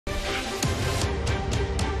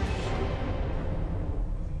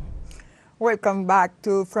Welcome back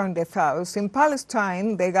to From the South. In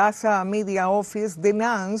Palestine, the Gaza Media Office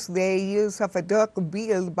denounced the use of a dock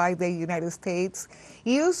built by the United States,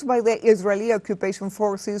 used by the Israeli occupation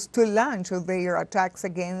forces to launch their attacks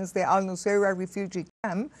against the Al-Nuseirat refugee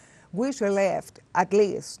camp, which left at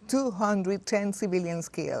least 210 civilians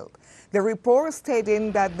killed. The report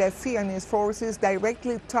stating that the Zionist forces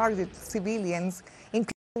directly target civilians,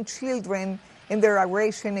 including children, in their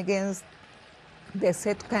aggression against the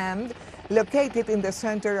said camp located in the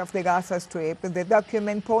center of the Gaza Strip. The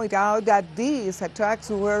document points out that these attacks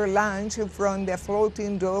were launched from the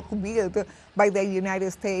floating dock built by the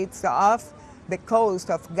United States off the coast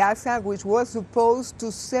of Gaza, which was supposed to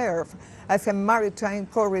serve as a maritime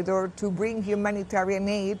corridor to bring humanitarian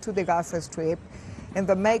aid to the Gaza Strip. In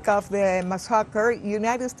the wake of the massacre,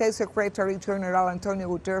 United States Secretary General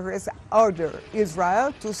Antonio Guterres ordered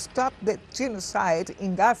Israel to stop the genocide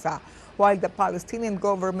in Gaza, while the Palestinian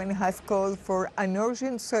government has called for an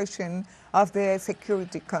urgent session of the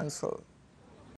Security Council.